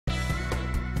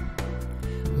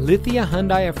Lithia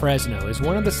Hyundai of Fresno is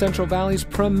one of the Central Valley's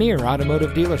premier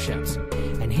automotive dealerships.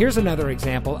 And here's another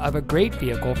example of a great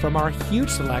vehicle from our huge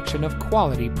selection of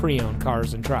quality pre-owned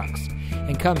cars and trucks.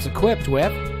 And comes equipped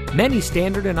with many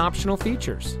standard and optional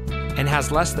features. And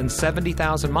has less than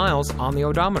 70,000 miles on the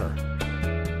odometer.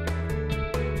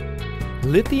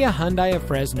 Lithia Hyundai of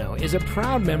Fresno is a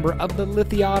proud member of the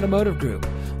Lithia Automotive Group,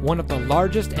 one of the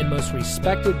largest and most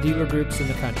respected dealer groups in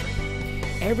the country.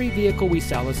 Every vehicle we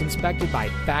sell is inspected by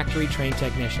factory-trained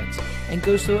technicians and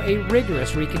goes through a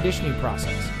rigorous reconditioning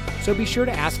process, so be sure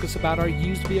to ask us about our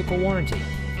used vehicle warranty.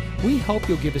 We hope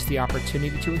you'll give us the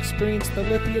opportunity to experience the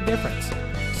Lithia difference.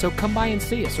 So come by and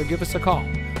see us or give us a call.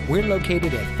 We're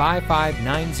located at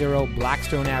 5590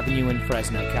 Blackstone Avenue in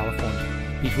Fresno,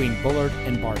 California, between Bullard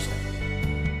and Barstow.